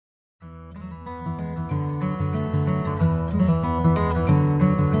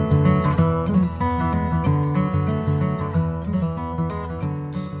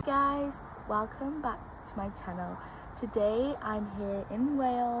welcome back to my channel. Today I'm here in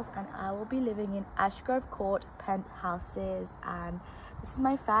Wales and I will be living in Ashgrove Court, Penthouses, and this is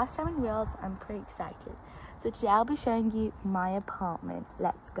my first time in Wales. I'm pretty excited. So today I'll be showing you my apartment.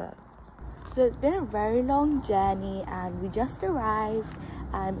 Let's go. So it's been a very long journey and we just arrived.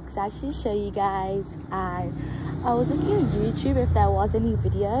 I'm excited to show you guys, and I was looking on YouTube if there was any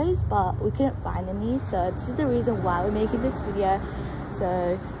videos, but we couldn't find any, so this is the reason why we're making this video,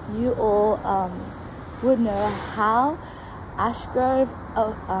 so you all would know how Ashgrove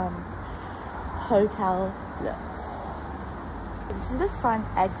hotel looks. This is the front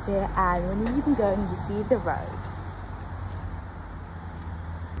exit, and when you can go and you see the road.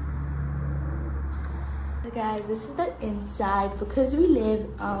 So guys, this is the inside. Because we live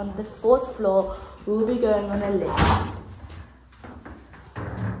on the 4th floor, we will be going on a lift.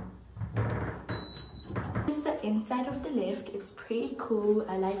 This is the inside of the lift. It's pretty cool.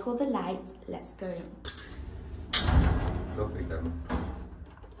 I like all the lights. Let's go in.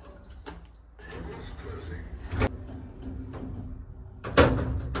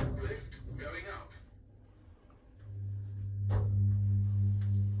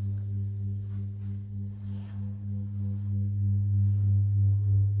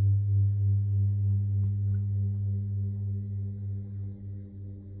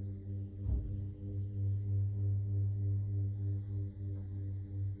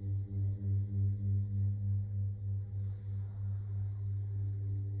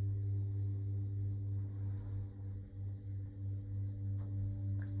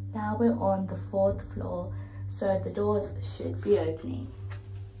 Now we're on the 4th floor, so the doors should be opening.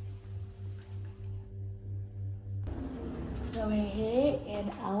 So we're here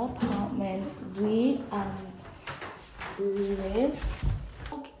in our apartment. We live.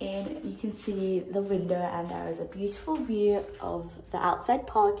 Walk in, you can see the window, and there is a beautiful view of the outside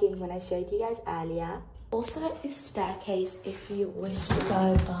parking when I showed you guys earlier. Also a staircase if you wish to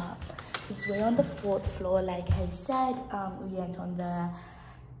go, but since we're on the 4th floor, like I said, we went on the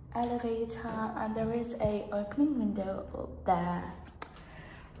elevator, and there is a opening window up there.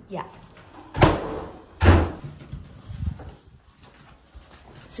 Yeah,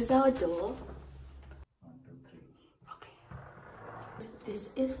 this is our door. 1, 2, 3. Okay, this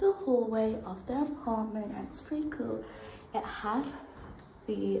is the hallway of the apartment, and it's pretty cool. It has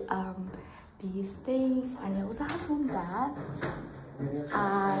the these things, and it also has one there,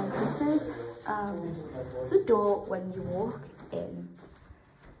 and this is the door when you walk in.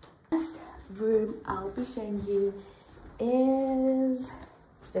 First room I'll be showing you is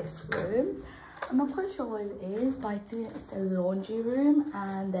this room. I'm not quite sure what it is, but I do. It's a laundry room,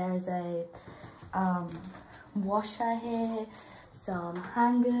 and there's a washer here, some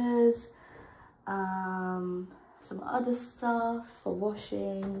hangers, some other stuff for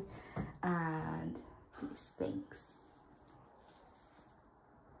washing, and these things.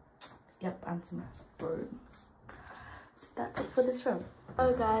 Yep, and some brooms. So that's it for this room.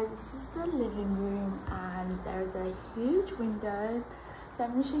 So guys, this is the living room, and there's a huge window. So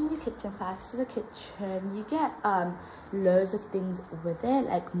I'm going to show you the kitchen first. This is the kitchen. You get loads of things with it,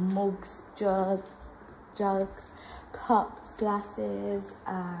 like mugs, jugs, cups, glasses,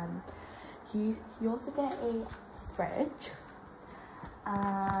 and you also get a fridge,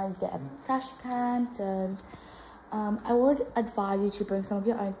 and you get a trash can. So I would advise you to bring some of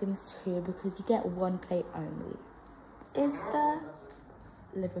your own things too, because you get one plate only. This is the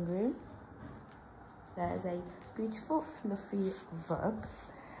living room. There is a beautiful fluffy rug,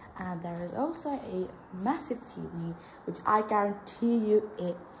 and there is also a massive TV, which I guarantee you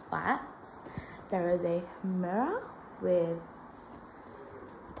it works. There is a mirror with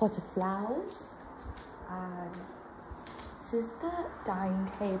a pot of flowers, and this is the dining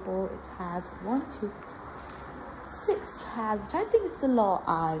table. It has 1, 2, 6 chairs, which I think it's a lot.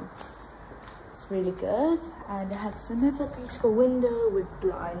 Really good, and it has another beautiful window with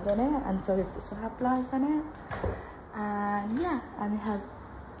blinds on it, and so it doesn't have blinds on it, and yeah, and it has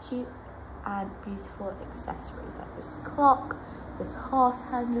cute and beautiful accessories like this clock, this horse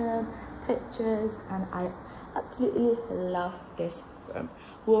hanger, pictures, and I absolutely love this room.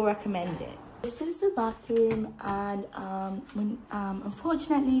 Will recommend it. This is the bathroom, and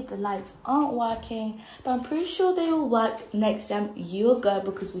unfortunately the lights aren't working, but I'm pretty sure they will work the next time you will go,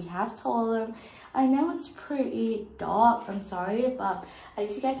 because we have told them. I know it's pretty dark, I'm sorry, but at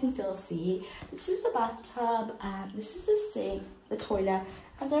least you guys can still see. This is the bathtub, and this is the sink, the toilet,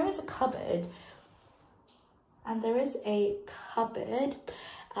 and there is a cupboard. And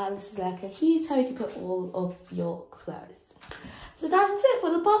this is like a heater, you can put all of your clothes. So that's it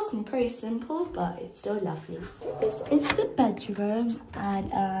for the bathroom. Pretty simple, but it's still lovely. This is the bedroom,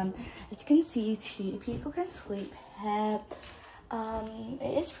 and as you can see, 2 people can sleep here.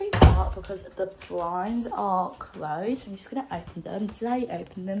 It is pretty dark because the blinds are closed. I'm just gonna open them. This is how you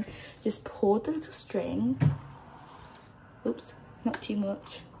open them. Just pull the little string. Oops, not too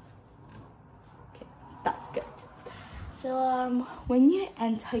much. Okay, that's good. So when you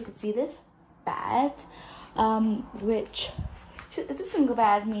enter, you can see this bed, which it's a single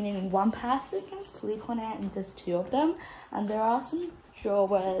bed, meaning one person can sleep on it, and there's 2 of them. And there are some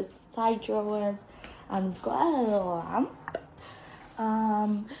drawers, side drawers, and we've got a little lamp.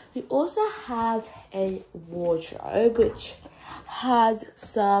 We also have a wardrobe which has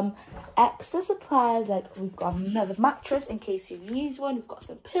some extra supplies, like we've got another mattress in case you need one. We've got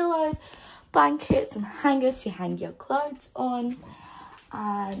some pillows, blankets, some hangers to hang your clothes on,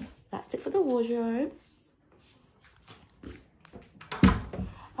 and that's it for the wardrobe.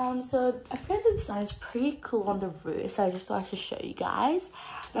 So I feel the design is pretty cool on the roof, so I just thought I should show you guys.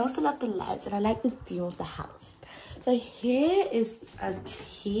 And I also love the lights, and I like the theme of the house. So here is a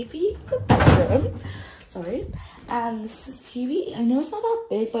TV in the bedroom. Sorry. And this is TV. I know it's not that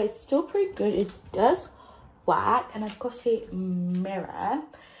big, but it's still pretty good. It does work. And I've got a mirror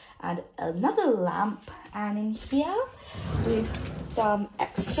and another lamp. And in here, with some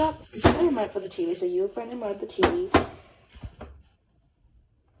extra. This is the remote for the TV. So you'll find the remote of the TV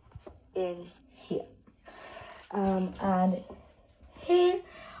in here. And here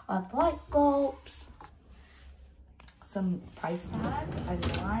are the light bulbs. Some price tags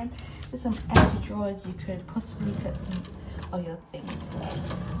online. There's some empty drawers. You could possibly put some of your things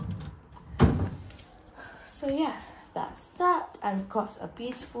in. So yeah, that's that. And we've got a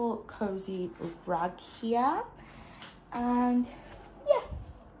beautiful cozy rug here. And yeah,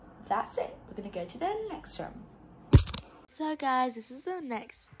 that's it. We're gonna go to the next room. So guys, this is the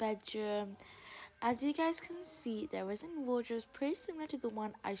next bedroom. As you guys can see, there is a wardrobe pretty similar to the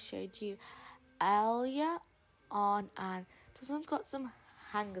one I showed you earlier on, and this one's got some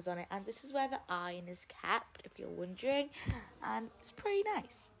hangers on it, and this is where the iron is kept, if you're wondering, and it's pretty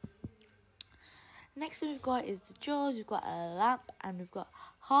nice. Next thing we've got is the drawers. We've got a lamp, and we've got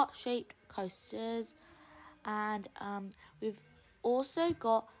heart-shaped coasters, and we've also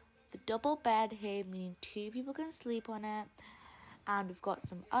got the double bed here, meaning 2 people can sleep on it, and we've got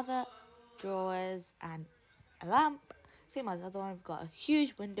some other drawers and a lamp, same as the other one. We've got a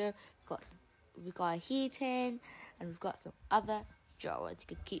huge window, we've got a heating, and we've got some other drawers you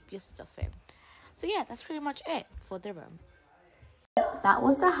could keep your stuff in. So yeah, that's pretty much it for the room. That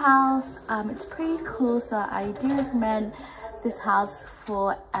was the house. It's pretty cool, so I do recommend this house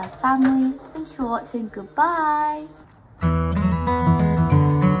for a family. Thank you for watching. Goodbye.